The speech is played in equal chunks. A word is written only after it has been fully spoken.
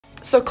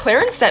So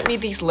Clarence sent me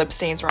these lip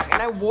stains, right?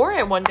 And I wore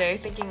it one day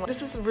thinking, like,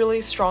 this is a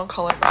really strong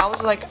color. But I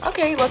was like,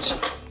 okay, let's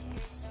just...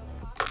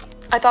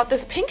 I thought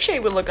this pink shade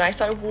would look nice,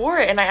 so I wore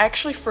it. And I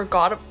actually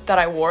forgot that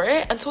I wore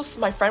it until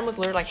my friend was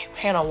literally like,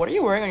 Hannah, what are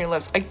you wearing on your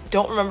lips? I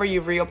don't remember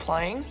you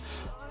reapplying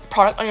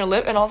product on your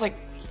lip. And I was like,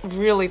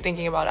 really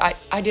thinking about it.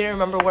 I didn't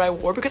remember what I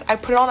wore because I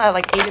put it on at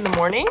like 8 in the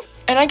morning.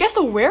 And I guess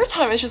the wear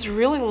time is just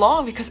really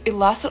long because it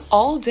lasted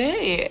all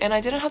day. And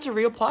I didn't have to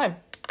reapply.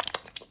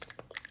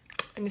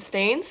 And it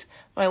stains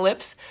my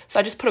lips, so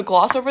I just put a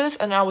gloss over this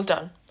and I was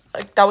done.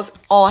 Like, that was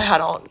all I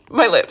had on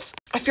my lips.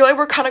 I feel like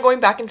we're kind of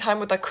going back in time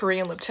with like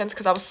Korean lip tints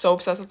because I was so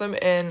obsessed with them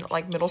in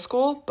like middle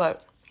school,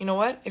 but you know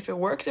what, if it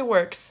works, it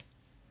works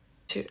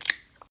too.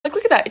 Like,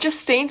 look at that, it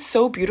just stains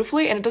so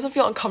beautifully and it doesn't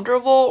feel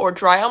uncomfortable or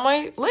dry on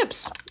my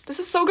lips. This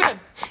is so good.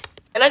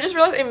 And I just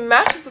realized it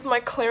matches with my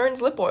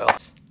Clarins lip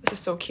oils. This is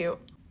so cute.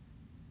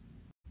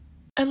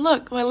 And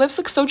look, my lips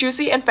look so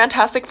juicy and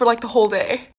fantastic for like the whole day.